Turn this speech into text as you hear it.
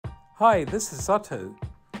Hi, this is Otto.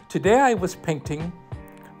 Today I was painting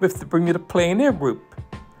with the Bermuda Plein Air group,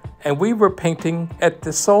 and we were painting at the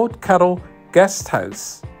Watercolour guest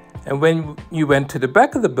house. And when you went to the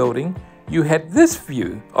back of the building, you had this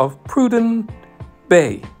view of Prudden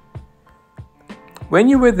Bay. When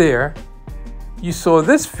you were there, you saw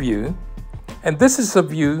this view, and this is a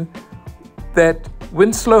view that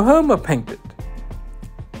Winslow Homer painted.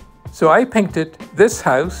 So I painted this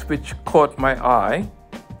house, which caught my eye,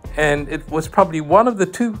 and it was probably one of the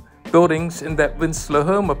two buildings in that Winslow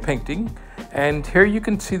Homer painting. And here you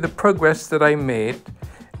can see the progress that I made.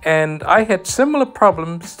 And I had similar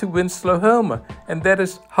problems to Winslow Homer, and that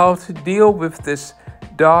is how to deal with this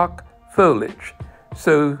dark foliage.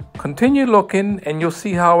 So continue looking and you'll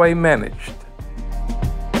see how I managed.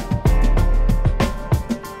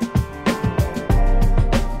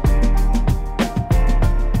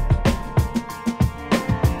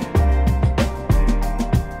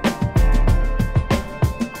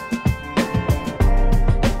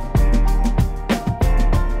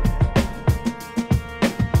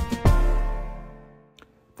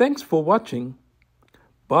 Thanks for watching.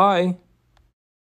 Bye.